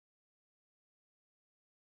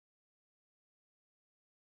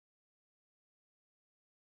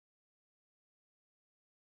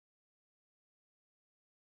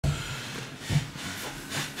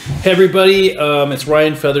Hey everybody, it's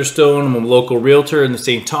Ryan Featherstone. I'm a local realtor in the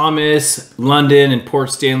St. Thomas, London, and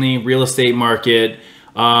Port Stanley real estate market.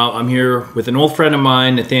 I'm here with an old friend of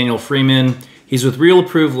mine, Nathaniel Freeman. He's with Real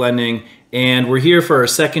Approved Lending, and we're here for our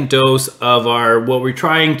second dose of what we're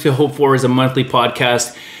trying to hope for is a monthly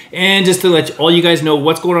podcast. And just to let all you guys know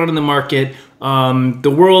what's going on in the market,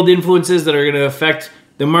 the world influences that are going to affect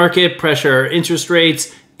the market, pressure interest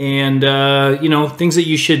rates, and things that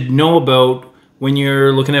you should know about when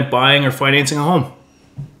you're looking at buying or financing a home.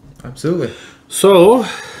 Absolutely. So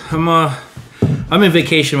I'm in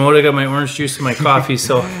vacation mode. I got my orange juice and my coffee.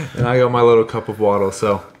 So and I got my little cup of water.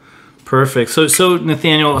 So perfect. So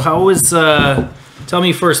Nathaniel, how was? Tell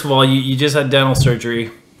me first of all. You just had dental surgery.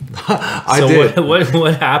 I did.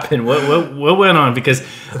 What happened? What went on? Because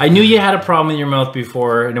I knew you had a problem in your mouth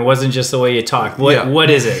before, and it wasn't just the way you talk. What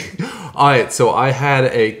is it? All right. So I had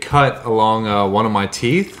a cut along one of my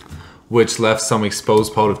teeth, which left some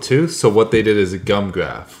exposed part of tooth. So what they did is a gum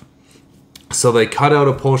graft. So they cut out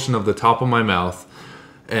a portion of the top of my mouth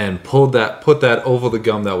and put that over the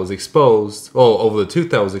gum that was exposed, over the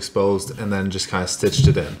tooth that was exposed, and then just kind of stitched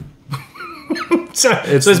it in. So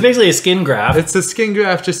it's basically a skin graft. It's a skin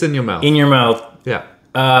graft just in your mouth. In your mouth. Yeah.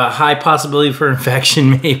 High possibility for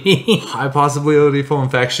infection, maybe. High possibility for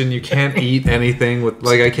infection. You can't eat anything with,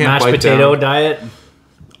 I can't mashed bite potato down. diet.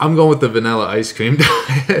 I'm going with the vanilla ice cream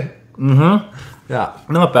diet. Mm-hmm. Yeah.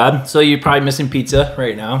 Not bad. So you're probably missing pizza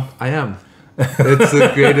right now. I am. It's the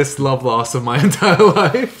greatest love loss of my entire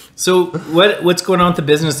life. So what's going on with the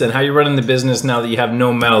business then? How are you running the business now that you have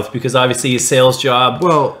no mouth? Because obviously a sales job,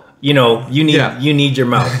 well, you need your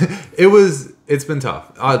mouth. It's been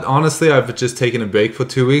tough. Honestly, I've just taken a break for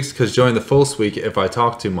 2 weeks because during the first week, if I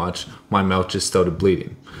talked too much, my mouth just started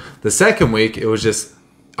bleeding. The second week, it was just,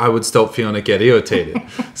 I would start feeling it get irritated.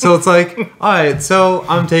 So it's like, all right, so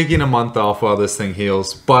I'm taking a month off while this thing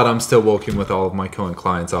heals, but I'm still working with all of my current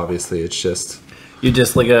clients. Obviously, it's just... You're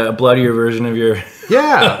just like a bloodier version of your...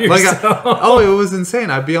 Yeah. It was insane.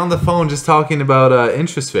 I'd be on the phone just talking about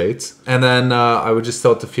interest rates, and then I would just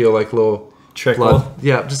start to feel like little... Trickle. Blood.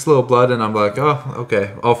 Yeah, just a little blood, and I'm like, oh,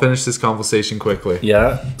 okay, I'll finish this conversation quickly.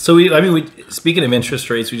 Yeah. So speaking of interest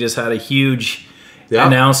rates, we just had a huge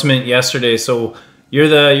announcement yesterday. So you're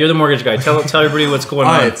the mortgage guy. Tell everybody what's going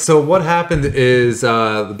on. All right. So what happened is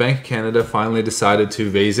the Bank of Canada finally decided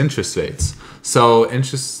to raise interest rates. So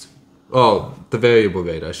the variable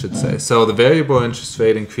rate, I should say. So the variable interest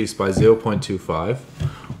rate increased by 0.25,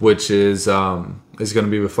 which is going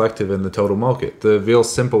to be reflective in the total market. The real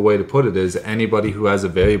simple way to put it is anybody who has a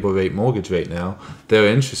variable rate mortgage right now, their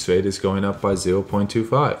interest rate is going up by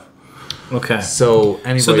 0.25. Okay. So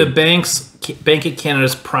the Bank of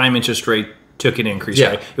Canada's prime interest rate took an increase,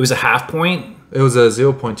 right? It was a half point? It was a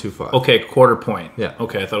 0.25. Okay, quarter point. Yeah.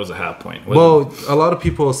 Okay, I thought it was a half point. Well, a lot of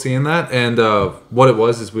people are seeing that, and what it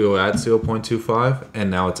was is we were at 0.25,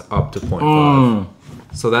 and now it's up to 0.5.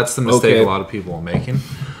 So that's the mistake a lot of people are making.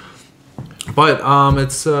 But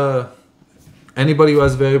it's anybody who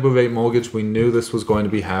has a variable rate mortgage, we knew this was going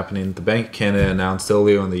to be happening. The Bank of Canada announced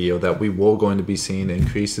earlier in the year that we were going to be seeing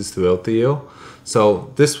increases throughout the year.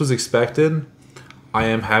 So this was expected. I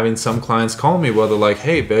am having some clients call me where they're like,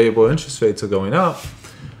 hey, variable interest rates are going up.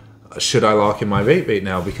 Should I lock in my rate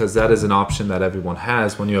now? Because that is an option that everyone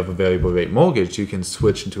has. When you have a variable rate mortgage, you can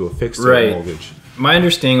switch into a fixed rate mortgage. My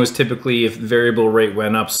understanding was typically if the variable rate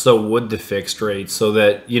went up, so would the fixed rate, so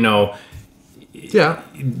that, yeah.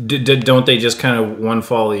 Don't they just kind of one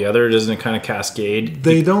follow the other? Doesn't it kind of cascade?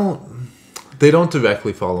 They don't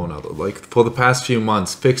directly follow another. Like for the past few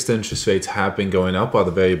months, fixed interest rates have been going up while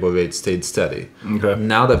the variable rate stayed steady. Okay.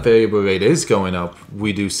 Now that variable rate is going up,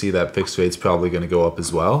 we do see that fixed rate's probably going to go up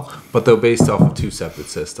as well. But they're based off of two separate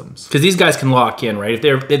systems. Because these guys can lock in, right?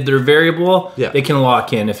 If they're variable, they can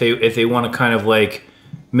lock in if they want to kind of like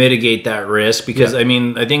mitigate that risk. Because I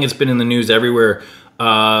think it's been in the news everywhere.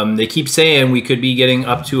 They keep saying we could be getting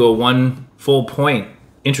up to a 1 full point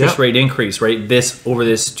interest rate increase, right? Over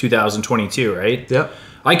this 2022, right? Yeah.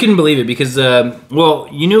 I couldn't believe it because,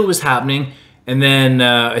 you knew it was happening, and then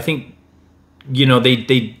I think, they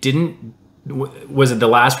didn't. Was it the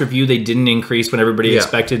last review? They didn't increase when everybody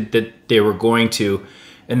expected that they were going to,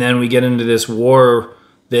 and then we get into this war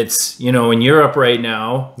that's in Europe right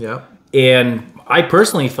now. Yeah. And I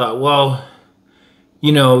personally thought, well,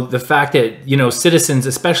 the fact that citizens,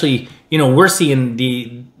 especially we're seeing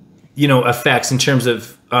the effects in terms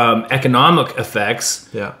of economic effects.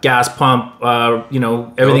 Yeah. Gas pump,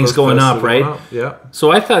 everything's going up, right? Yeah.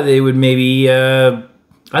 So I thought they would maybe,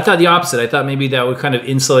 I thought the opposite. I thought maybe that would kind of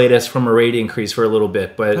insulate us from a rate increase for a little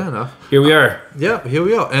bit, but Fair enough. here we are. Yeah, here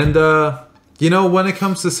we are. And You know, when it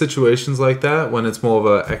comes to situations like that, when it's more of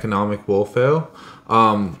an economic warfare,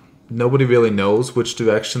 nobody really knows which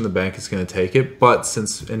direction the bank is going to take it. But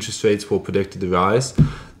since interest rates were predicted to rise,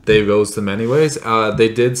 they rose them anyways.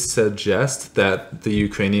 They did suggest that the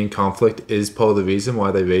Ukrainian conflict is part of the reason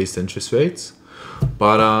why they raised interest rates.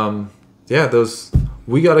 But yeah,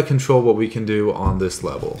 we got to control what we can do on this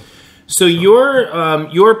level. So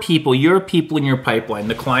your people in your pipeline,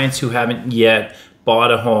 the clients who haven't yet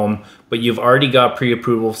bought a home, but you've already got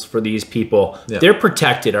pre-approvals for these people, they're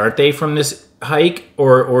protected, aren't they, from this hike?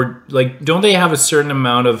 Or like, don't they have a certain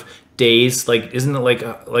amount of days? Like, isn't it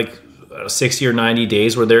like 60 or 90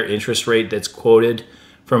 days where their interest rate that's quoted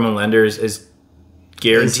from a lender is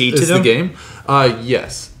guaranteed to them? The game?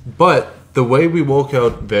 Yes. But the way we work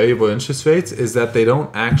out variable interest rates is that they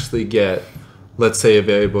don't actually get, let's say, a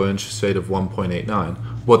variable interest rate of 1.89.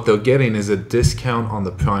 What they're getting is a discount on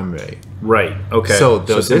the prime rate. Right. Okay. So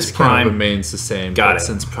the discount remains the same. Got it.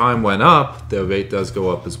 Since prime went up, their rate does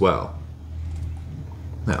go up as well.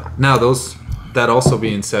 Now that also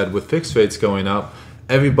being said, with fixed rates going up,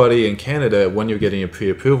 everybody in Canada, when you're getting a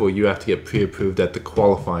pre-approval, you have to get pre-approved at the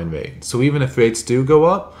qualifying rate. So even if rates do go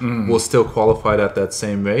up, we'll still qualify at that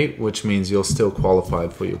same rate, which means you'll still qualify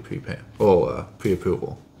for your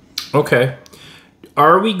pre-approval. Okay.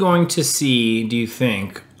 Are we going to see, do you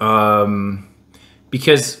think,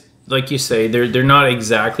 because like you say, they're not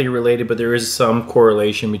exactly related, but there is some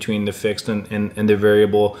correlation between the fixed and the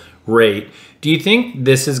variable rate. Do you think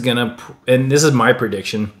this is going to, and this is my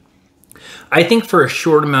prediction, I think for a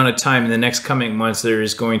short amount of time in the next coming months, there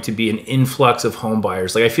is going to be an influx of home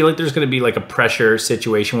buyers. Like, I feel like there's going to be like a pressure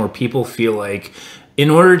situation where people feel like in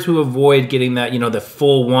order to avoid getting that, the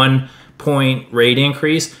full 1 point rate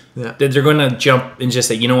increase, that they're going to jump and just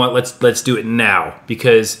say, you know what, let's do it now,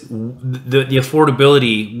 because the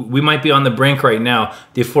affordability, we might be on the brink right now.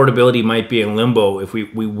 The affordability might be in limbo if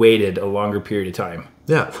we waited a longer period of time.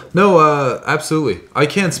 Yeah, no, absolutely. I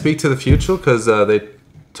can't speak to the future because they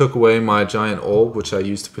took away my giant orb, which I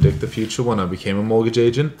used to predict the future when I became a mortgage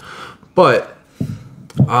agent. But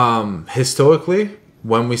historically,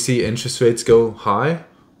 when we see interest rates go high,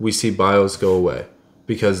 we see buyers go away.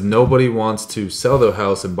 Because nobody wants to sell their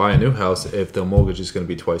house and buy a new house if their mortgage is going to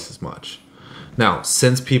be twice as much. Now,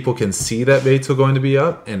 since people can see that rates are going to be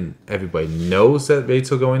up and everybody knows that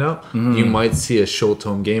rates are going up, you might see a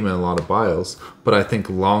short-term gain in a lot of buyers. But I think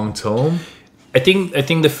long-term, I think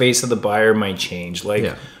the face of the buyer might change.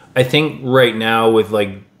 Like, I think right now with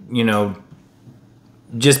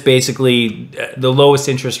just basically the lowest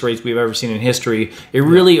interest rates we've ever seen in history, it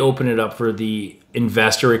really opened it up for the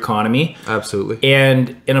investor economy. Absolutely.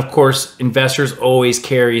 And of course, investors always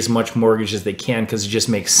carry as much mortgage as they can because it just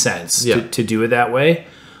makes sense to do it that way.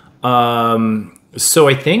 So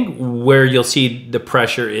I think where you'll see the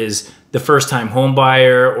pressure is the first-time home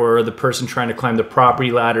buyer or the person trying to climb the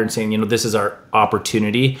property ladder and saying, this is our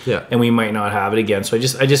opportunity, and we might not have it again. So I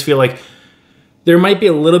just feel like there might be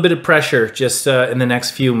a little bit of pressure just in the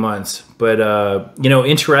next few months. But,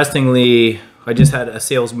 interestingly, I just had a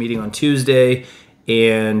sales meeting on Tuesday,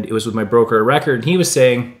 and it was with my broker of record. And he was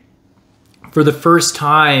saying, for the first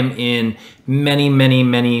time in many, many,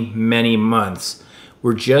 many, many months,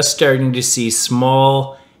 we're just starting to see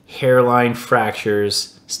small hairline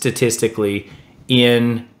fractures statistically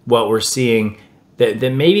in what we're seeing. That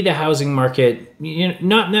maybe the housing market,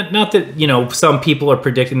 not that some people are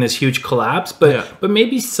predicting this huge collapse, but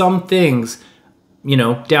maybe some things,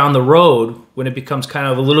 down the road when it becomes kind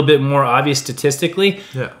of a little bit more obvious statistically,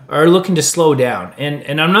 are looking to slow down.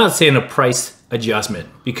 And I'm not saying a price adjustment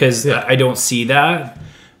because I don't see that,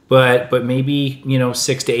 but maybe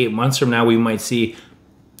 6 to 8 months from now we might see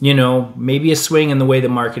maybe a swing in the way the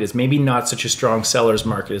market is, maybe not such a strong seller's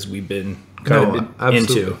market as we've been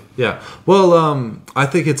into. Yeah. Well, I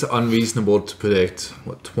think it's unreasonable to predict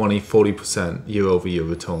 20-40% year-over-year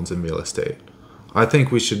returns in real estate. I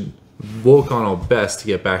think we should work on our best to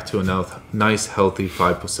get back to a nice, healthy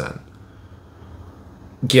 5%.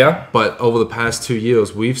 Yeah. But over the past 2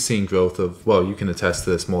 years, we've seen growth of, well, you can attest to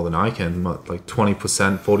this more than I can, like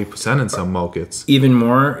 20%, 40% in some markets. Even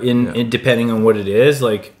more in depending on what it is.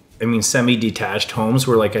 Like, I mean, semi-detached homes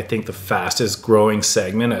were I think the fastest growing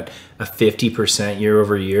segment at a 50% year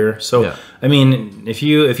over year. So, I mean, if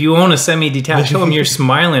you own a semi-detached home, you're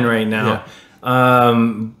smiling right now.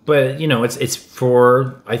 But it's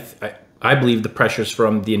for, I believe the pressure's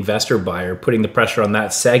from the investor buyer, putting the pressure on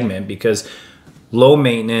that segment because low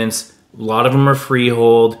maintenance, a lot of them are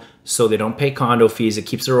freehold. so they don't pay condo fees. It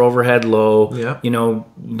keeps their overhead low. Yeah. You know,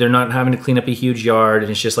 they're not having to clean up a huge yard,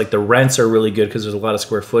 and it's just like the rents are really good because there's a lot of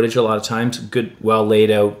square footage a lot of times, good, well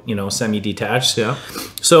laid out, you know, semi-detached. Yeah.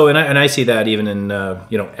 So, and I see that even in,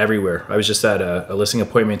 you know, everywhere. I was just at a listing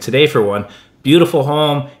appointment today for one. Beautiful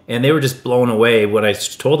home, and they were just blown away when I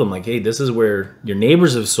told them, like, hey, this is where your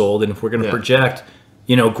neighbors have sold, and if we're going to project,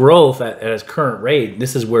 you know, growth at its current rate,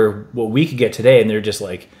 this is where what we could get today. And they're just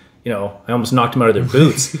like, you know, I almost knocked them out of their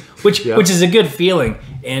boots, which is a good feeling.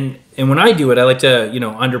 And when I do it, I like to, you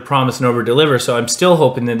know, under promise and over deliver. So I'm still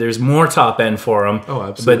hoping that there's more top end for them. Oh,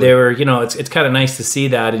 absolutely. But they were, you know, it's kind of nice to see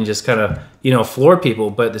that and just kind of, you know, floor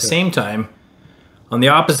people. But at the same time, on the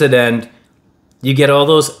opposite end, you get all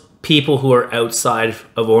those people who are outside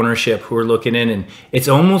of ownership who are looking in, and it's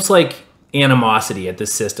almost like animosity at the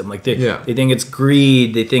system. Like they think it's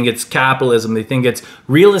greed, they think it's capitalism, they think it's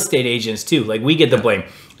real estate agents too. Like we get the blame.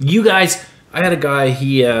 You guys, I had a guy,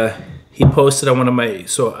 he posted on one of my,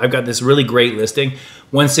 so I've got this really great listing,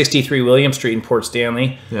 163 William Street in Port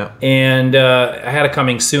Stanley. Yeah. And I had a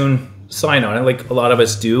coming soon sign on it, like a lot of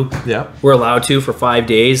us do. Yeah. We're allowed to for 5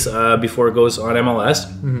 days before it goes on MLS.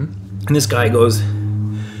 And this guy goes,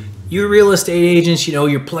 "You real estate agents, you know,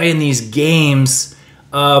 you're playing these games,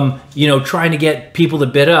 you know, trying to get people to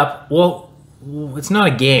bid up." Well, it's not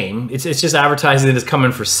a game. It's just advertising that it's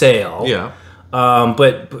coming for sale. Yeah.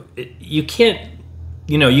 But you can't,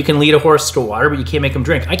 you know, you can lead a horse to water, but you can't make them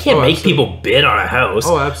drink. I can't make people bid on a house.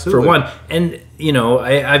 Oh, absolutely. For one. And, you know,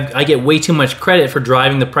 I get way too much credit for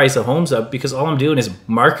driving the price of homes up because all I'm doing is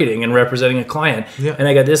marketing and representing a client. Yeah. And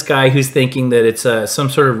I got this guy who's thinking that it's some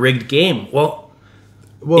sort of rigged game. Well,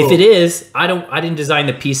 if it is, I didn't design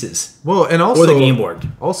the pieces. Well, and also, or the game board.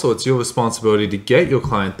 Also, it's your responsibility to get your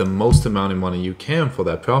client the most amount of money you can for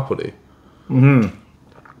that property. And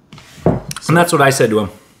that's what I said to him.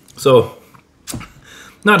 So,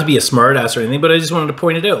 not to be a smart ass or anything, but I just wanted to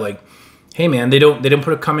point it out. Like, hey man, they don't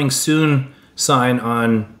put a coming soon sign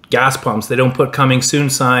on gas pumps. They don't put coming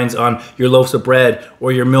soon signs on your loaves of bread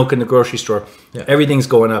or your milk in the grocery store. Yeah. Everything's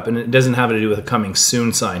going up, and it doesn't have to do with a coming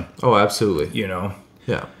soon sign. Oh, absolutely. You know.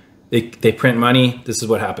 Yeah. They print money. This is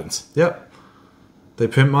what happens. Yep. They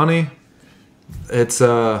print money. It's it's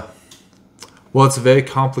a very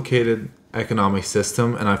complicated economic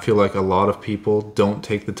system, and I feel like a lot of people don't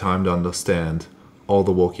take the time to understand all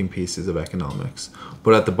the working pieces of economics.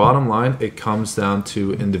 But at the bottom line, it comes down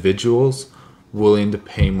to individuals willing to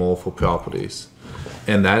pay more for properties,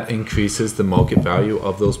 and that increases the market value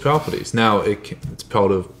of those properties. Now, it's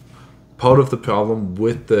part of the problem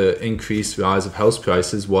with the increased rise of house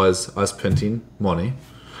prices was us printing money,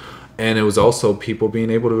 and it was also people being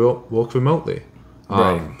able to work remotely.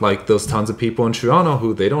 Like those tons of people in Toronto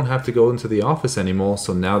who they don't have to go into the office anymore,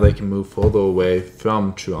 so now they can move further away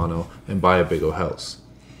from Toronto and buy a bigger house.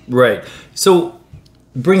 Right. So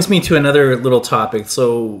brings me to another little topic.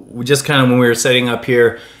 So we just kind of, when we were setting up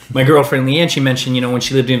here, my girlfriend Leanne, she mentioned, you know, when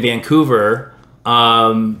she lived in Vancouver,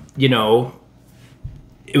 you know,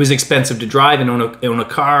 it was expensive to drive and own a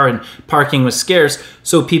car, and parking was scarce.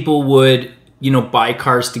 So people would, you know, buy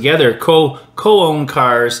cars together, co-own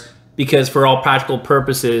cars, because for all practical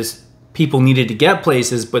purposes, people needed to get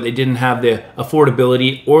places, but they didn't have the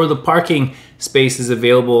affordability or the parking spaces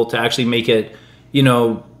available to actually make it, you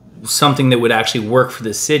know, something that would actually work for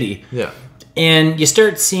the city. Yeah. And you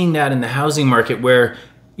start seeing that in the housing market where,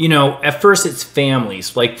 you know, at first it's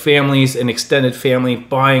families, like families and extended family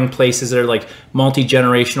buying places that are like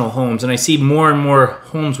multi-generational homes. And I see more and more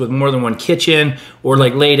homes with more than one kitchen or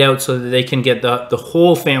like laid out so that they can get the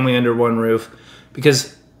whole family under one roof,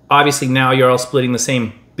 because obviously now you're all splitting the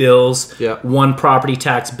same bills. Yeah. One property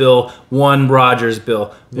tax bill, one Rogers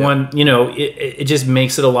bill, one, you know, it just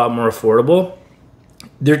makes it a lot more affordable.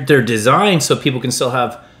 They're designed so people can still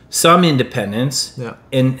have some independence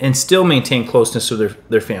and still maintain closeness to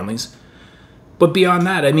their families. But beyond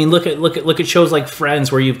that, I mean, look at shows like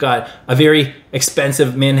Friends, where you've got a very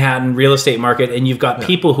expensive Manhattan real estate market, and you've got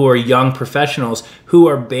people who are young professionals who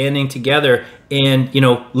are banding together and, you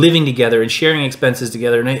know, living together and sharing expenses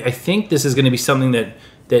together. And I think this is going to be something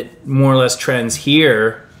that more or less trends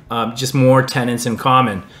here, just more tenants in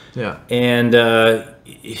common. Yeah. And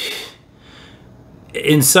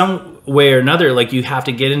in some way or another, like, you have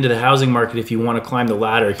to get into the housing market if you want to climb the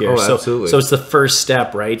ladder here. Oh, absolutely. So it's the first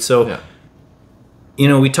step, right? So, you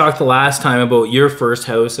know, we talked the last time about your first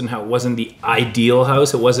house and how it wasn't the ideal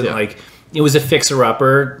house. It wasn't like, it was a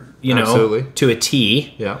fixer-upper, you know, to a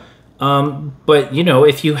T. Yeah. But, you know,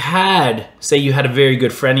 if you had, say you had a very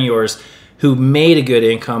good friend of yours who made a good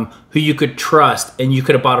income, who you could trust, and you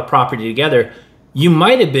could have bought a property together, you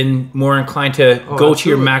might have been more inclined to go to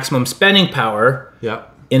your maximum spending power. Yeah.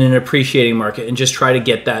 in an appreciating market and just try to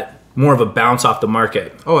get that more of a bounce off the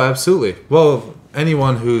market. Oh, absolutely. Well,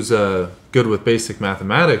 anyone who's good with basic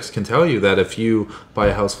mathematics can tell you that if you buy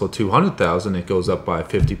a house for $200,000, it goes up by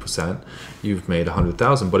 50%. You've made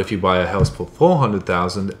 $100,000. But if you buy a house for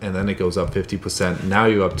 $400,000 and then it goes up 50%, now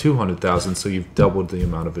you're up $200,000. So you've doubled the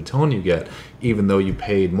amount of return you get, even though you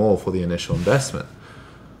paid more for the initial investment.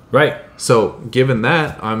 Right. So given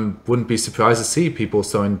that, I wouldn't be surprised to see people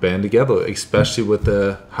starting to band together, especially with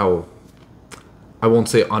how, I won't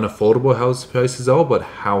say unaffordable house prices are, but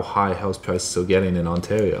how high house prices are getting in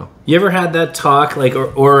Ontario. You ever had that talk, like,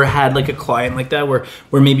 or had like a client like that where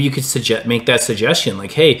maybe you could make that suggestion,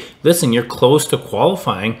 like, hey, listen, you're close to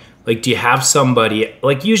qualifying. Like, do you have somebody,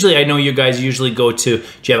 like, usually I know you guys usually go to, do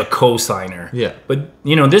you have a co-signer? Yeah. But,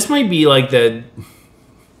 this might be like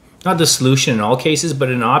not the solution in all cases, but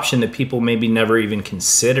an option that people maybe never even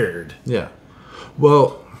considered. Yeah.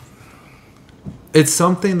 Well, it's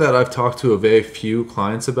something that I've talked to a very few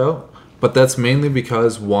clients about, but that's mainly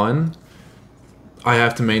because, one, I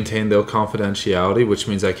have to maintain their confidentiality, which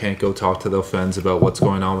means I can't go talk to their friends about what's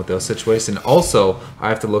going on with their situation. Also, I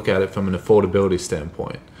have to look at it from an affordability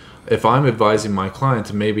standpoint. If I'm advising my client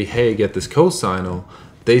to maybe, hey, get this co-signer,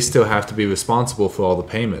 they still have to be responsible for all the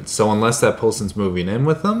payments. So unless that person's moving in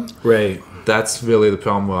with them, right, that's really the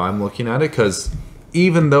problem where I'm looking at it. Because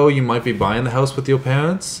even though you might be buying the house with your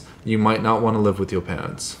parents, you might not want to live with your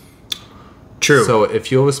parents. True. So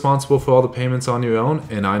if you're responsible for all the payments on your own,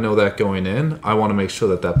 and I know that going in, I want to make sure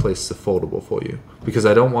that that place is affordable for you. Because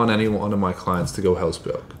I don't want any one of my clients to go house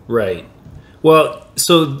broke. Right. Well,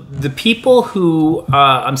 so the people who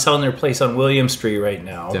I'm selling their place on William Street right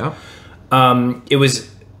now, yeah. It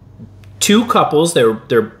was two couples.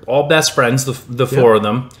 They're all best friends, the four of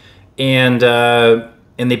them, and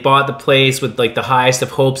they bought the place with like the highest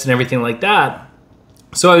of hopes and everything like that.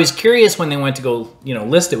 So I was curious when they went to go,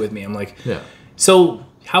 list it with me. I'm like, yeah. So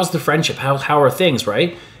how's the friendship? How are things,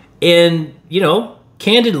 right? And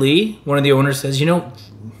candidly, one of the owners says,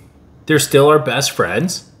 they're still our best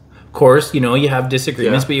friends. Of course, you have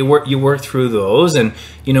disagreements, but you work through those, and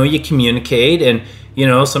you communicate, and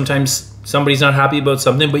sometimes somebody's not happy about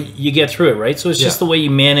something, but you get through it, right? So it's just the way you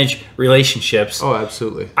manage relationships. Oh,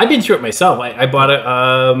 absolutely. I've been through it myself. I bought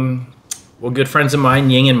good friends of mine,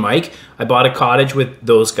 Ying and Mike. I bought a cottage with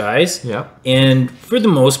those guys. Yeah. And for the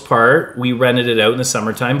most part, we rented it out in the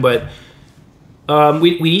summertime, but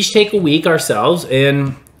we each take a week ourselves,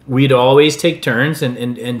 and we'd always take turns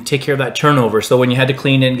and take care of that turnover. So when you had to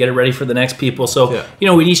clean it and get it ready for the next people. So,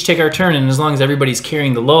 we'd each take our turn, and as long as everybody's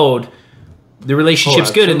carrying the load, the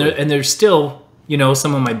relationship's good, and they're still,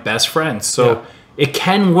 some of my best friends. So it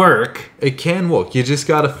can work. It can work. You just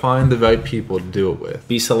got to find the right people to do it with.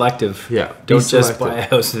 Be selective. Yeah. Don't just buy a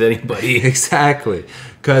house with anybody. Exactly.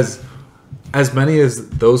 Because as many as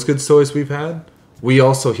those good stories we've had, we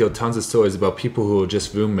also hear tons of stories about people who are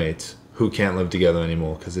just roommates who can't live together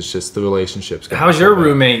anymore because it's just the relationships. How's your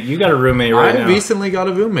roommate? You got a roommate right now. I recently got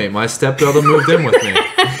a roommate. My stepbrother moved in with me.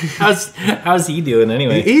 How's he doing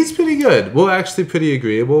anyway? He's pretty good. We're actually pretty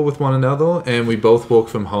agreeable with one another, and we both work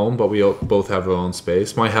from home, but we both have our own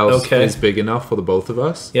space. My house is big enough for the both of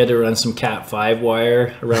us. You had to run some Cat 5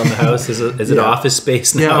 wire around the house. Is it office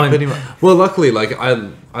space now? Yeah, pretty much. Well, luckily,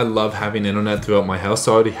 I love having internet throughout my house.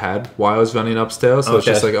 So I already had wires running upstairs, so it's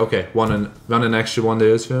just like, okay, run an extra one to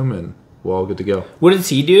his room, and we're all good to go. What does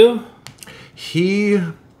he do?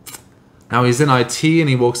 Now he's in IT and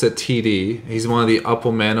he works at TD. He's one of the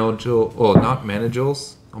upper managers, or not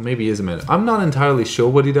managers, or maybe he is a manager. I'm not entirely sure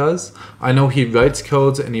what he does. I know he writes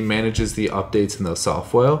codes and he manages the updates in the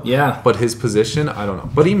software. Yeah. But his position, I don't know.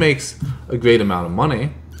 But he makes a great amount of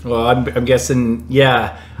money. Well, I'm guessing,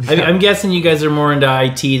 I'm guessing you guys are more into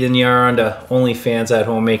IT than you are into OnlyFans at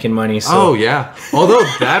home making money. So. Oh, yeah. Although,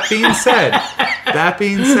 that being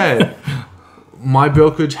said, my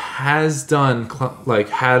brokerage has done,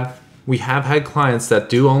 we have had clients that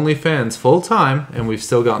do OnlyFans full time, and we've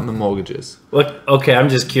still gotten the mortgages. Look, okay, I'm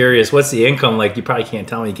just curious. What's the income like? You probably can't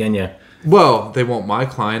tell me, can you? Well, they want my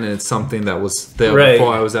client, and it's something that was there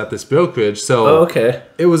before I was at this brokerage. So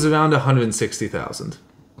it was around $160,000.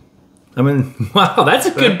 I mean, wow, that's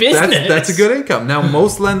a good business. That's a good income. Now,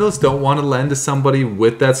 most lenders don't want to lend to somebody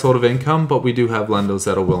with that sort of income, but we do have lenders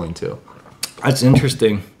that are willing to. That's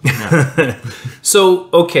interesting. Yeah. So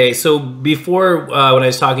before, when I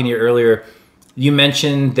was talking to you earlier, you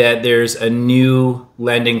mentioned that there's a new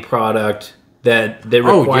lending product that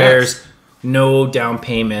requires no down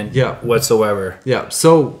payment whatsoever. Yeah.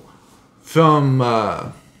 So from...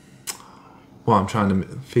 I'm trying to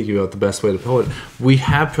figure out the best way to put it. We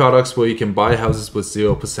have products where you can buy houses with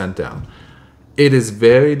 0% down. It is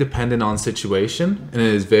very dependent on situation, and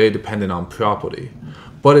it is very dependent on property.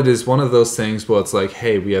 But it is one of those things where it's like,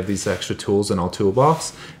 hey, we have these extra tools in our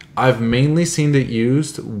toolbox. I've mainly seen it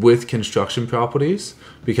used with construction properties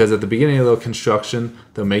because at the beginning of the construction,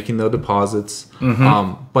 they're making their deposits.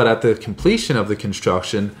 But at the completion of the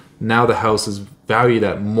construction, now the house is valued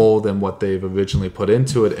at more than what they've originally put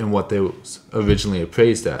into it and what they was originally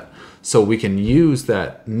appraised at. So we can use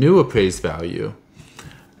that new appraised value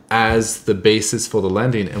as the basis for the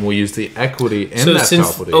lending, and we'll use the equity in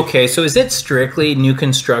property. Okay, so is it strictly new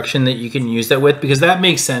construction that you can use that with? Because that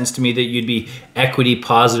makes sense to me that you'd be equity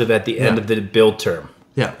positive at the end of the build term.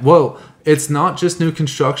 Yeah, well, it's not just new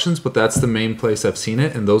constructions, but that's the main place I've seen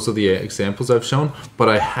it, and those are the examples I've shown. But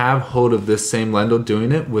I have heard of this same lender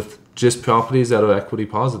doing it with just properties that are equity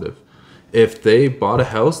positive. If they bought a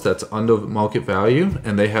house that's under market value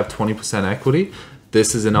and they have 20% equity,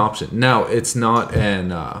 this is an option. Now, it's not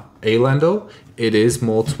an A lender. It is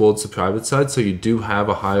more towards the private side, so you do have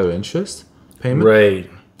a higher interest payment. Right.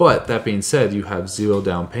 But that being said, you have zero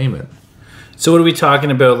down payment. So what are we talking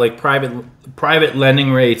about? Like private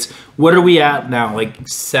lending rates? What are we at now? Like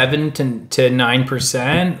 7 to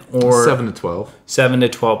 9%, or 7 to 12. 7 to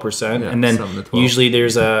 12%, and then 7 to 12. usually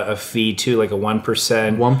there's a fee too, like a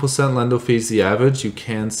 1%. 1% lender fees the average. You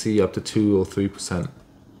can see up to 2 or 3%.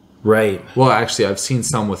 Right. Well, actually, I've seen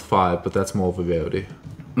some with 5, but that's more of a rarity.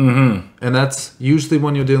 And that's usually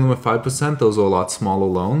when you're dealing with 5%, those are a lot smaller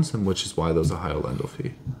loans, and which is why there's a higher lender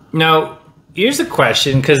fee. Now, here's a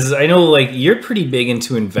question, because I know like you're pretty big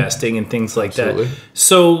into investing and things like that.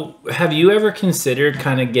 So have you ever considered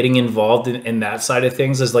kind of getting involved in that side of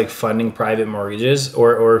things as like funding private mortgages,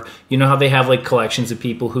 or you know how they have like collections of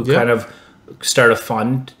people who kind of start a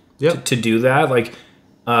fund to do that? Like,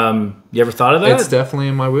 you ever thought of that? It's definitely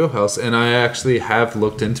in my wheelhouse, and I actually have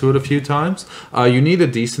looked into it a few times. You need a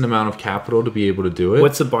decent amount of capital to be able to do it.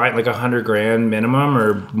 What's the buy? Like $100,000 minimum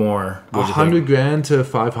or more? $100,000 to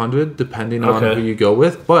 $500,000, depending on who you go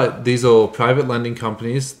with. But these are private lending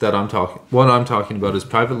companies that I'm talking. What I'm talking about is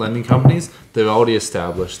private lending companies. They're already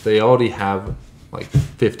established. They already have like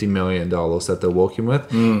 $50 million that they're working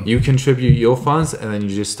with. You contribute your funds, and then you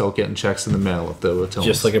just start getting checks in the mail if they're returns.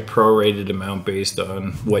 Just like a prorated amount based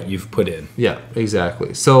on what you've put in. Yeah,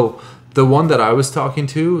 exactly. So the one that I was talking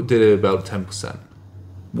to did it about 10%.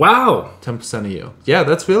 Wow. 10% a year. Yeah,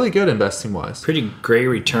 that's really good investing wise. Pretty great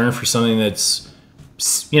return for something that's,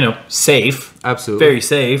 you know, safe. Absolutely. Very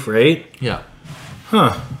safe, right? Yeah.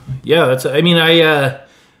 Huh. Yeah, that's, I mean,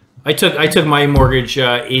 I took my mortgage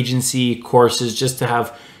agency courses just to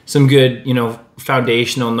have some good, you know,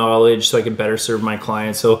 foundational knowledge so I could better serve my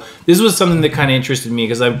clients. So this was something that kind of interested me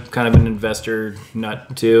because I'm kind of an investor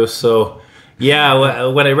nut too. So yeah,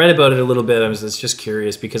 when I read about it a little bit, I was just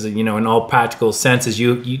curious because, you know, in all practical senses,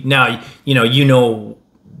 you now, you know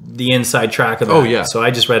the inside track of that. Oh yeah. So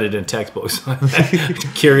I just read it in textbooks.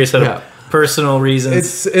 Curious how personal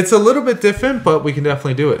reasons. It's a little bit different, but we can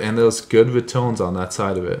definitely do it. And there's good returns on that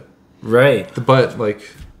side of it. Right. But like,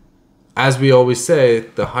 as we always say,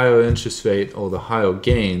 the higher interest rate or the higher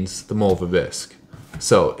gains, the more of a risk.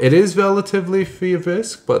 So it is relatively free of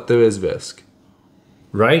risk, but there is risk.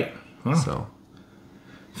 Right. Huh. So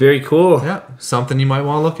very cool. Yeah. Something you might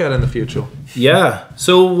want to look at in the future. Yeah.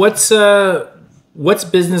 So what's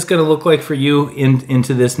business going to look like for you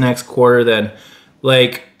into this next quarter then?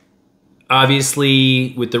 Like,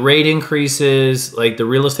 obviously with the rate increases, like the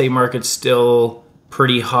real estate market's still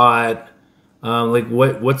pretty hot. Like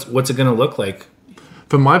what's it going to look like?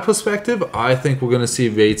 From my perspective, I think we're going to see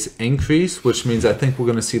rates increase, which means I think we're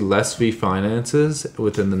going to see less refinances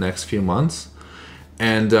within the next few months.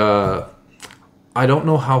 And I don't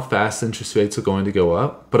know how fast interest rates are going to go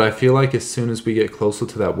up, but I feel like as soon as we get closer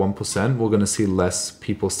to that 1%, we're going to see less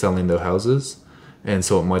people selling their houses. And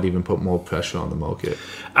so it might even put more pressure on the market.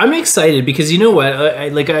 I'm excited because you know what?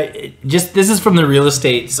 This is from the real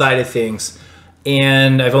estate side of things.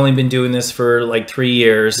 And I've only been doing this for like 3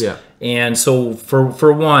 years. Yeah. And so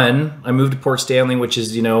for one, I moved to Port Stanley, which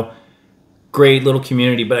is, you know, great little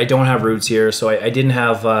community, but I don't have roots here. So I didn't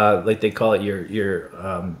have, like they call it your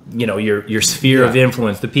sphere of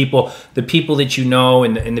influence, the people that you know,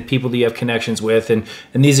 and the people that you have connections with. And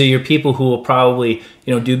these are your people who will probably,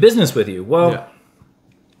 you know, do business with you. Well,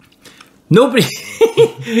 nobody,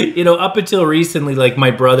 you know, up until recently, like my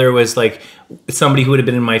brother was like somebody who would have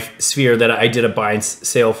been in my sphere that I did a buy and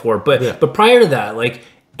sale for. But prior to that, like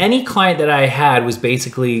any client that I had was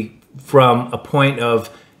basically from a point of,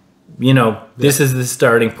 you know, this is the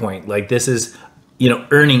starting point. Like this is, you know,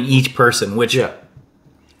 earning each person, which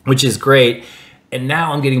is great. And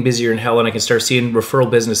now I'm getting busier in hell and I can start seeing referral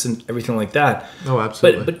business and everything like that. Oh,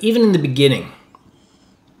 absolutely. But even in the beginning,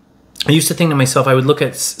 I used to think to myself, I would look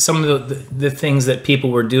at some of the things that people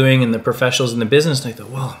were doing and the professionals in the business, and I thought,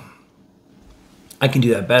 well, I can do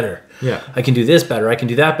that better. Yeah. I can do this better. I can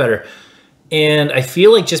do that better. And I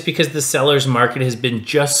feel like just because the seller's market has been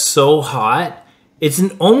just so hot, it's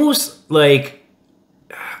almost like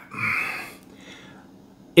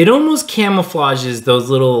it almost camouflages those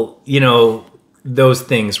little, those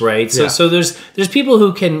things, right? So so there's people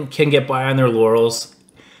who can get by on their laurels,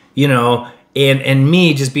 and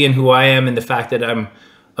me just being who I am and the fact that I'm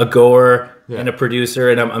a goer and a producer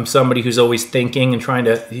and I'm somebody who's always thinking and trying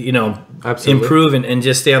to, improve and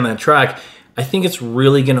just stay on that track. I think it's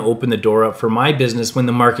really going to open the door up for my business when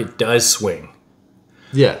the market does swing.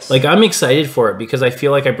 Yes. Like I'm excited for it because I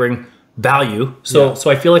feel like I bring value. So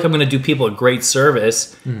I feel like I'm going to do people a great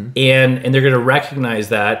service and they're going to recognize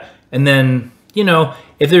that. And then,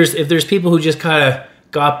 if there's people who just kind of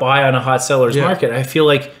got by on a hot seller's market, I feel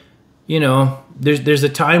like, there's a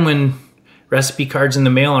time when recipe cards in the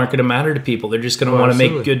mail aren't going to matter to people. They're just going to want to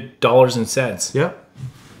make good dollars and cents. Yeah,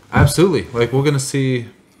 absolutely. Like we're going to see.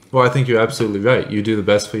 Well, I think you're absolutely right. You do the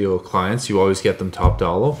best for your clients. You always get them top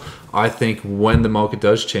dollar. I think when the market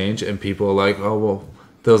does change and people are like, oh, well,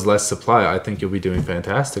 there's less supply, I think you'll be doing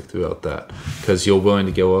fantastic throughout that because you're willing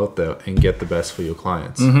to go out there and get the best for your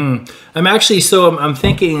clients. I'm actually, I'm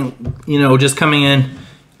thinking, just coming in,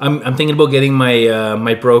 I'm thinking about getting my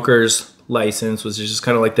my broker's license, which is just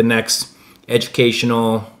kind of like the next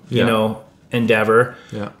educational, endeavor.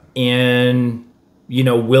 Yeah. And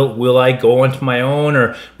will I go onto my own,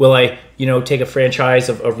 or will I, take a franchise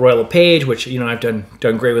of Royal LePage, which, I've done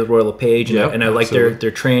great with Royal LePage, and I like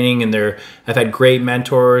their training, and I've had great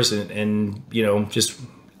mentors and just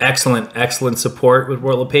excellent support with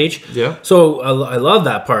Royal LePage. Yeah. So I love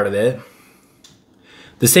that part of it.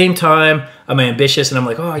 The same time, I'm ambitious, and I'm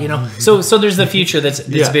like, so there's the future that's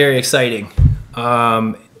very exciting.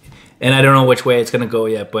 And I don't know which way it's going to go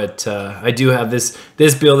yet, but I do have this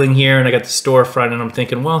building here, and I got the storefront, and I'm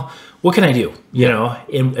thinking, well, what can I do?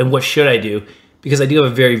 And what should I do? Because I do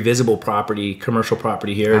have a very visible property, commercial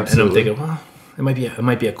property here, Absolutely. and I'm thinking, well, it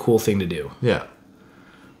might be a cool thing to do. Yeah.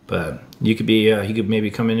 But you could maybe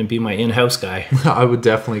come in and be my in-house guy. I would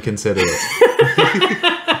definitely consider it.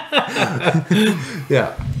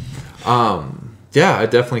 Yeah. Yeah, I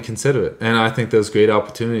definitely consider it, and I think there's great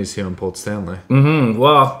opportunities here in Port Stanley.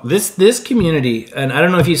 Well, this community, and I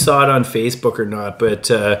don't know if you saw it on Facebook or not, but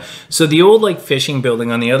so the old fishing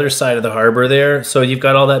building on the other side of the harbor there. So you've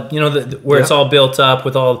got all that, where it's all built up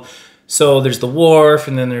with all. So there's the wharf,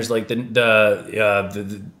 and then there's like the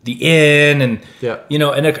inn, and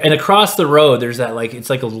and across the road there's that it's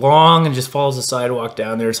like a long and just follows the sidewalk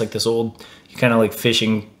down there. It's like this old kind of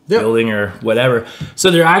fishing building or whatever.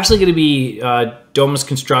 So they're actually going to be Domus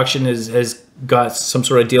Construction has got some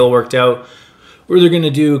sort of deal worked out where they're going to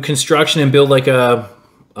do construction and build like a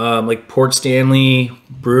Port Stanley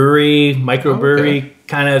brewery, microbrewery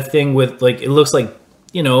kind of thing with it looks like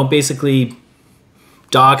basically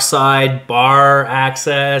dockside bar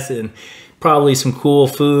access and probably some cool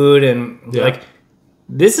food and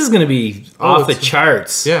this is going to be off the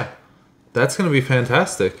charts. Yeah, that's going to be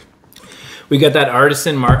fantastic. We got that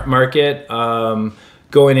artisan market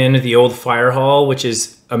going into the old fire hall, which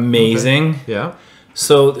is amazing. Okay. Yeah.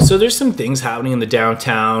 So there's some things happening in the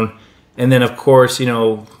downtown, and then of course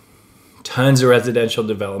tons of residential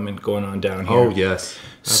development going on down here. Oh yes.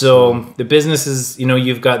 Absolutely. So the businesses,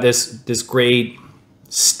 you've got this great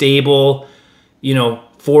stable,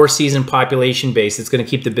 4-season population base that's going to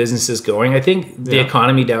keep the businesses going. I think the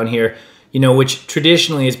economy down here, which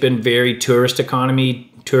traditionally has been very tourist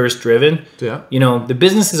driven. Yeah. The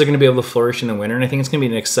businesses are going to be able to flourish in the winter, and I think it's going to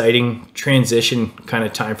be an exciting transition kind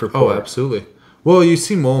of time for Port. Oh, absolutely. Well, you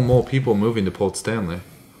see more and more people moving to Port Stanley.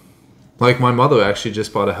 Like my mother actually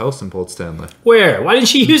just bought a house in Port Stanley. Where? Why didn't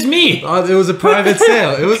she use me? It was a private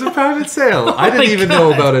sale. It was a private sale. I didn't even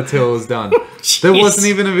know about it till it was done. There wasn't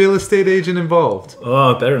even a real estate agent involved.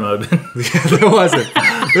 Oh, it better not have been. Yeah, there wasn't.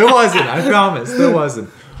 I promise. There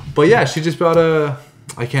wasn't. But yeah, she just bought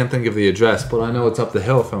I can't think of the address, but I know it's up the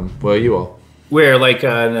hill from where you are. Where,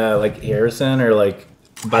 on Harrison or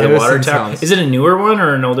by the water tower? Is it a newer one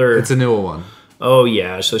or an older? It's a newer one. Oh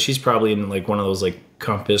yeah, so she's probably in one of those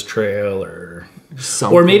Compass Trail or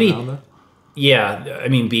something, or maybe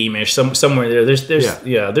Beamish somewhere there. There's there's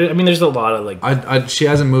a lot of she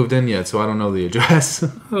hasn't moved in yet, so I don't know the address.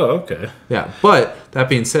 Oh, okay. Yeah, but that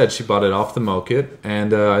being said, she bought it off the market,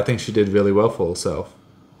 and I think she did really well for herself.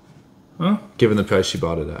 Huh? Given the price she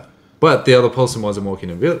bought it at. But the other person wasn't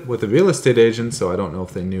working with a real estate agent, so I don't know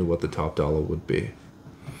if they knew what the top dollar would be.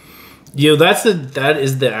 That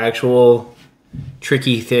is the actual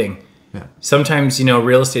tricky thing. Yeah. Sometimes, you know,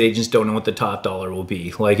 real estate agents don't know what the top dollar will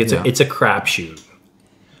be. Like it's a crapshoot.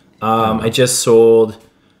 I just sold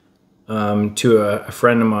to a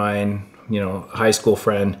friend of mine, you know, a high school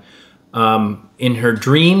friend, in her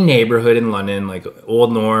dream neighborhood in London, like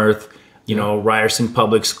Old North, you know, Ryerson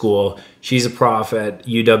Public School. She's a prof at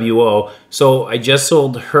UWO. So I just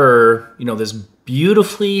sold her, you know, this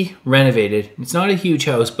beautifully renovated. It's not a huge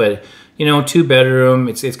house, but you know, 2-bedroom.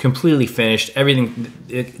 It's completely finished. Everything.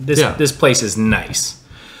 This place is nice.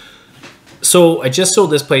 So I just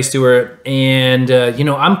sold this place to her, and you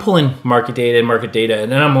know, I'm pulling market data,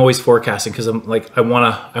 and then I'm always forecasting because I'm like, I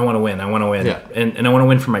wanna win, and I want to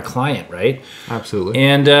win for my client, right? Absolutely.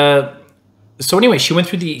 And so anyway, she went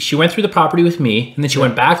through the property with me, and then she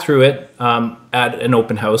went back through it at an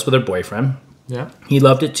open house with her boyfriend. Yeah, he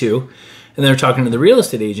loved it too. And they're talking to the real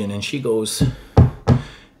estate agent, and she goes,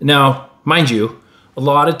 now, mind you, a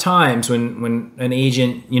lot of times when an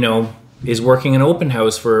agent, you know, is working an open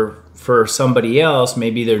house for somebody else,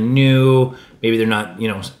 maybe they're new, maybe they're not, you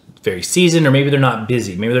know, very seasoned, or maybe they're not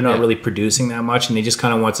busy, maybe they're not really producing that much, and they just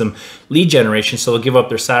kind of want some lead generation, so they'll give up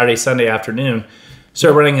their Saturday, Sunday afternoon,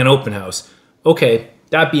 start running an open house. Okay,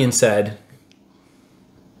 that being said,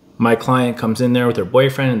 my client comes in there with her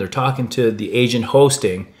boyfriend, and they're talking to the agent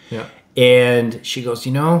hosting, and she goes,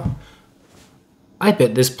 you know, I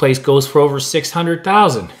bet this place goes for over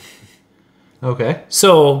 $600,000. Okay.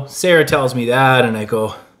 So Sarah tells me that, and I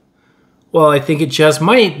go, well, I think it just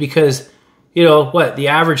might, because, you know, what the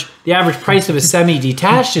average price of a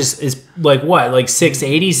semi-detached is like what, like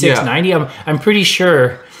 $680, $690. I'm pretty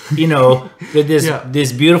sure, you know, that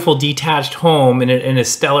this beautiful detached home in a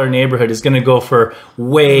stellar neighborhood is going to go for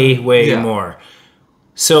way more.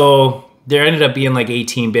 So there ended up being like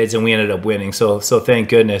 18 bids, and we ended up winning. So thank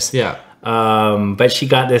goodness. Yeah. But she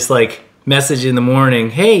got this like message in the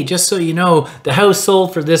morning, hey, just so you know, the house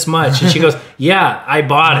sold for this much. And she goes, yeah, I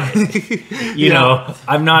bought it. You know,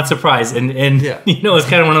 I'm not surprised. And you know, it's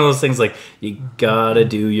kind of one of those things like, you gotta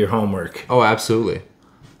do your homework. Oh, absolutely.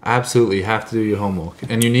 Absolutely. You have to do your homework.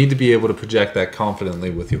 And you need to be able to project that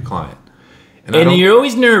confidently with your client. And you're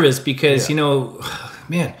always nervous because, you know,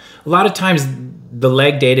 man, a lot of times the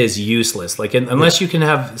leg data is useless. Like unless you can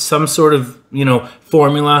have some sort of, you know,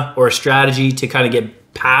 formula or a strategy to kind of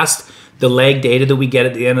get past the leg data that we get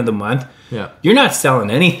at the end of the month, you're not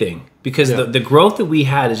selling anything, because the growth that we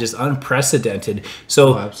had is just unprecedented.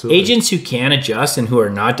 So agents who can adjust and who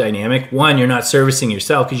are not dynamic, one, you're not servicing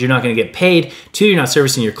yourself because you're not going to get paid. Two, you're not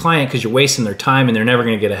servicing your client because you're wasting their time and they're never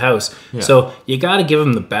going to get a house. So you got to give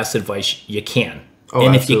them the best advice you can.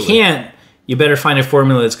 And if you can't, you better find a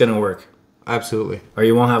formula that's going to work. Absolutely. Or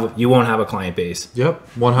you won't have a client base.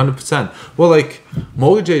 Yep, 100%. Well, like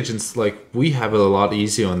mortgage agents, like we have it a lot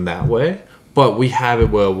easier in that way, but we have it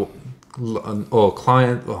where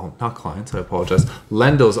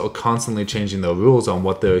lenders are constantly changing their rules on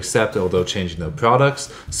what they accept, or they're changing their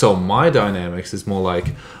products. So my dynamics is more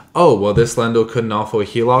like, oh, well, this lender couldn't offer a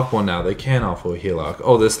HELOC, well, now they can offer a HELOC.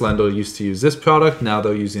 Oh, this lender used to use this product, now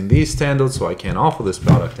they're using these standards, so I can't offer this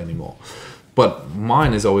product anymore. But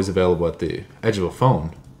mine is always available at the edge of a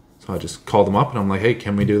phone. So I just call them up and I'm like, hey,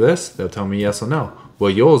 can we do this? They'll tell me yes or no.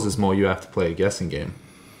 Well, yours is more you have to play a guessing game.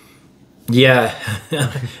 Yeah.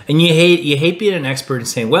 And you hate being an expert and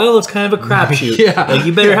saying, well, it's kind of a crapshoot. Like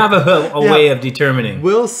you better have a way of determining.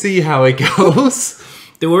 We'll see how it goes.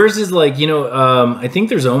 The worst is like, you know, I think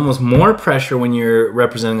there's almost more pressure when you're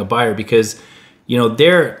representing a buyer, because, you know,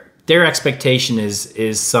 their expectation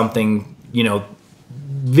is something, you know,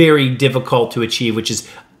 very difficult to achieve, which is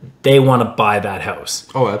they want to buy that house.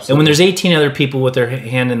 Oh, absolutely. And when there's 18 other people with their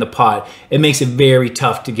hand in the pot, it makes it very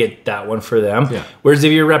tough to get that one for them. Whereas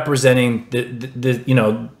if you're representing the you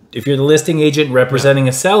know, if you're the listing agent representing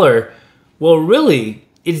a seller, well, really,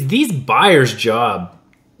 it's these buyers' job,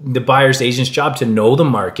 the buyer's agent's job, to know the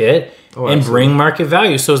market and bring market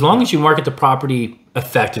value. So as long as you market the property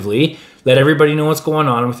effectively, let everybody know what's going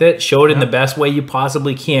on with it, show it in the best way you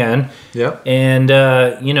possibly can. And,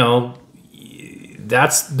 you know,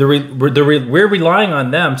 that's we're relying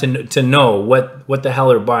on them to know what the hell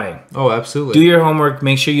they're buying. Oh, absolutely. Do your homework,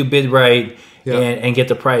 make sure you bid right, and get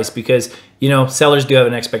the price, because, you know, sellers do have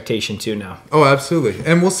an expectation too now. Oh, absolutely.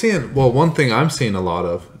 And one thing I'm seeing a lot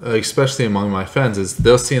of, especially among my friends, is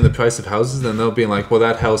they'll see the price of houses and they'll be like, well,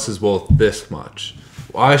 that house is worth this much.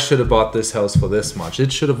 I should have bought this house for this much.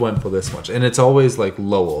 It should have went for this much. And it's always like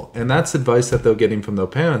lower. And that's advice that they're getting from their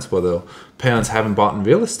parents, where their parents haven't bought in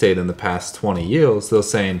real estate in the past 20 years. They're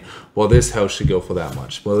saying, well, this house should go for that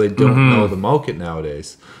much. Well, they don't know the market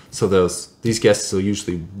nowadays. So these guesses are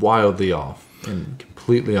usually wildly off and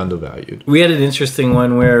completely undervalued. We had an interesting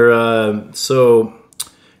one where,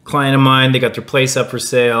 client of mine, they got their place up for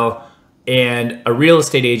sale, and a real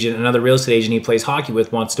estate agent, another real estate agent he plays hockey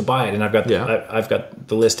with, wants to buy it, and I've got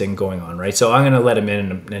the listing going on, right? So I'm going to let him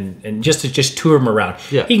in and just tour him around.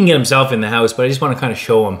 Yeah. He can get himself in the house, but I just want to kind of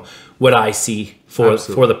show him what I see for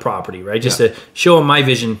the property, right? Just to show him my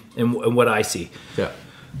vision and what I see. Yeah.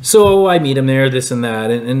 So I meet him there, this and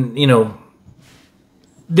that, and you know,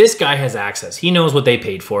 this guy has access. He knows what they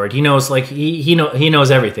paid for it. He knows, like, he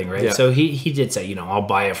knows everything, right? Yeah. So he did say, you know, I'll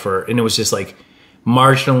buy it for, and it was just like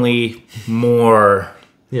marginally more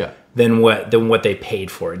than what they paid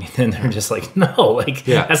for it. And they're just like, no, like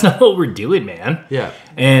that's not what we're doing, man. Yeah.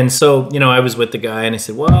 And so, you know, I was with the guy and I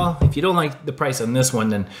said, well, if you don't like the price on this one,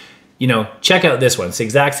 then, you know, check out this one. It's the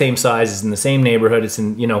exact same size. It's in the same neighborhood. It's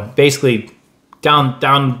in, you know, basically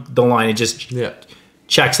down the line. It just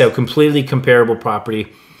checks out. Completely comparable property.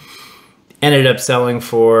 Ended up selling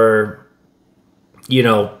for, you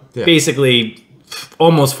know, basically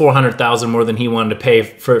almost $400,000 more than he wanted to pay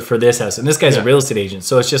for this house. And this guy's a real estate agent,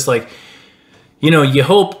 so it's just like, you know, you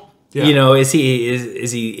hope, you know, is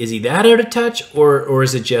he that out of touch, or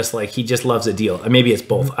is it just like he just loves a deal? Maybe it's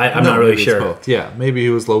both. I'm not really sure. Both. Yeah, maybe he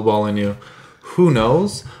was lowballing you. Who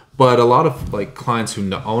knows? But a lot of like clients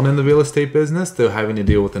who own in the real estate business, they're having to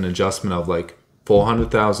deal with an adjustment of like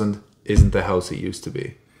 $400,000 isn't the house it used to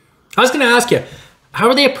be. I was going to ask you, how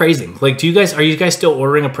are they appraising? Like, are you guys still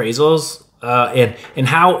ordering appraisals? And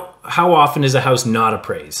how often is a house not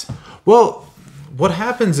appraised? Well, what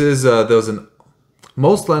happens is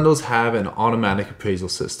most lenders have an automatic appraisal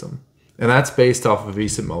system, and that's based off of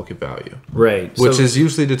recent market value, right? Which is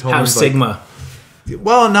usually determined House Sigma.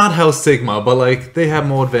 Well, not House Sigma, but like they have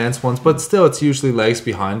more advanced ones, but still, it's usually lags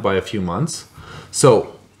behind by a few months.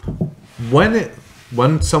 So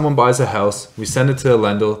when someone buys a house, we send it to the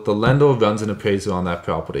lender runs an appraisal on that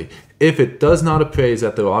property. If it does not appraise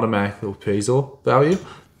at their automatic appraisal value,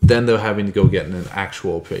 then they're having to go get an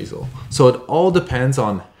actual appraisal. So it all depends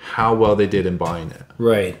on how well they did in buying it.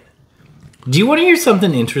 Right. Do you want to hear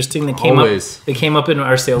something interesting that came up in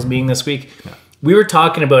our sales meeting this week? Yeah. We were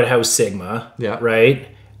talking about House Sigma, right?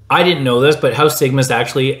 I didn't know this, but House Sigma is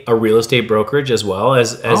actually a real estate brokerage as well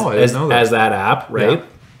as that app, right? Yeah.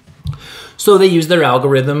 So they use their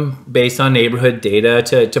algorithm based on neighborhood data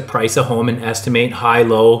to price a home and estimate high,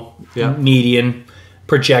 low, median,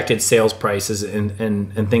 projected sales prices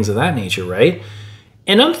and things of that nature, right?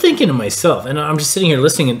 And I'm thinking to myself, and I'm just sitting here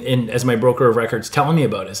listening and as my broker of records telling me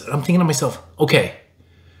about this, and I'm thinking to myself, okay,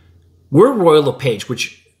 we're Royal LePage,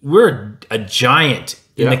 which we're a giant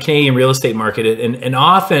in the Canadian real estate market and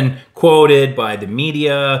often quoted by the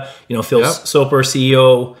media. You know, Phil Soper,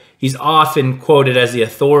 CEO, he's often quoted as the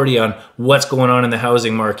authority on what's going on in the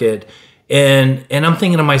housing market. And I'm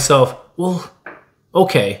thinking to myself, well,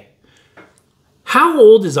 okay, how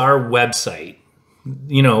old is our website?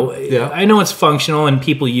 You know, I know it's functional and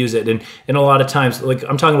people use it. And a lot of times, like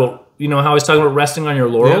I'm talking about, you know, how I was talking about resting on your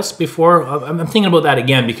laurels before. I'm thinking about that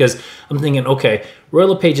again because I'm thinking, okay, Royal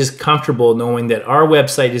LePage is comfortable knowing that our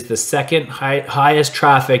website is the second highest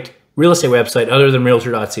trafficked real estate website other than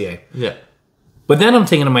Realtor.ca. Yeah. But then I'm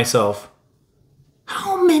thinking to myself,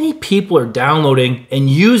 how many people are downloading and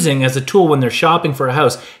using as a tool when they're shopping for a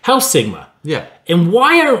house, House Sigma? Yeah. And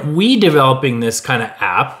why aren't we developing this kind of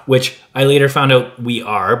app, which I later found out we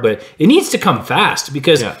are, but it needs to come fast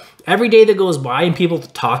because every day that goes by and people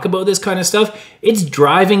talk about this kind of stuff, it's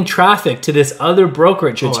driving traffic to this other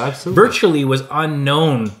brokerage, which virtually was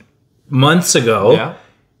unknown months ago. Yeah.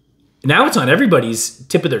 Now it's on everybody's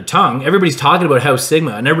tip of their tongue. Everybody's talking about House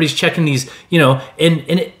Sigma and everybody's checking these, you know,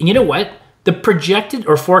 and you know what? The projected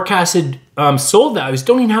or forecasted sold values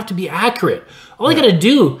don't even have to be accurate. All I got to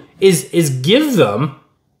do is give them,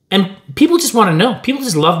 and people just want to know. People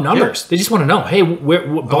just love numbers. They just want to know, hey,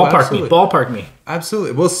 ballpark me.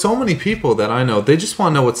 Absolutely. Well, so many people that I know, they just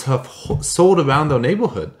want to know what's sold around their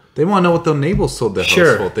neighborhood. They want to know what their neighbors sold their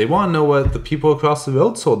house for. They want to know what the people across the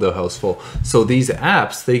road sold their house for. So these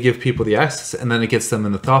apps, they give people the access, and then it gets them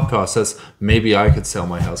in the thought process, maybe I could sell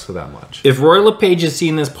my house for that much. If Royal LePage is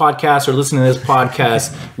seeing this podcast or listening to this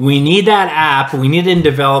podcast, we need that app. We need it in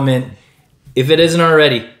development. If it isn't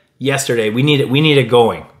already, yesterday, we need it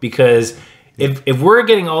going. Because if we're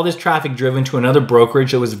getting all this traffic driven to another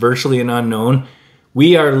brokerage that was virtually an unknown,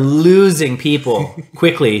 we are losing people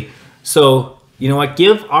quickly. So, you know what,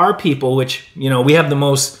 give our people, which, you know, we have the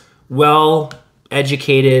most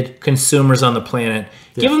well-educated consumers on the planet,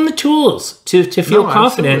 give them the tools to feel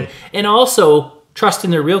confident and also trust in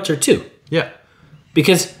their realtor too. Yeah.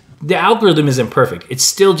 Because the algorithm isn't perfect. It's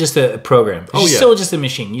still just a program. It's still just a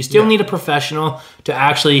machine. You still need a professional to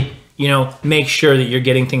actually, you know, make sure that you're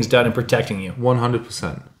getting things done and protecting you.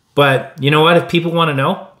 100%. But you know what? If people want to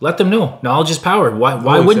know, let them know. Knowledge is power.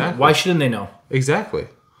 Why shouldn't they know? Exactly.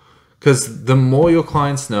 Because the more your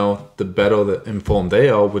clients know, the better informed they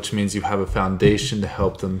are, which means you have a foundation to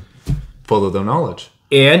help them follow their knowledge.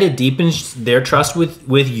 And it deepens their trust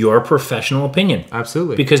with your professional opinion.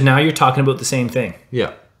 Absolutely. Because now you're talking about the same thing.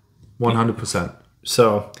 Yeah, 100%.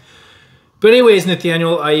 So, but anyways,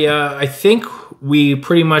 Nathaniel, I think we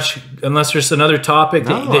pretty much, unless there's another topic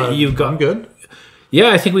that you've got. I'm good. Yeah,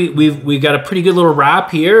 I think we've got a pretty good little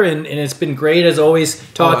wrap here, and it's been great as always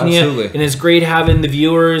talking to you, and it's great having the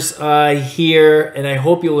viewers here, and I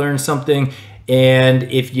hope you learned something. And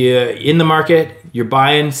if you're in the market, you're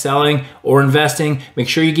buying, selling, or investing, make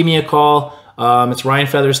sure you give me a call. It's Ryan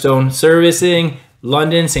Featherstone, servicing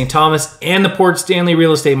London, St. Thomas, and the Port Stanley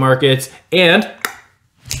real estate markets. And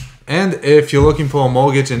if you're looking for a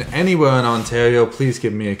mortgage in anywhere in Ontario, please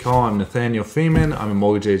give me a call. I'm Nathaniel Freeman. I'm a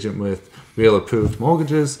mortgage agent with Real Approved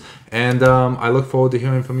Mortgages, and I look forward to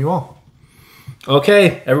hearing from you all.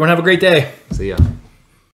 Okay, everyone have a great day. See ya.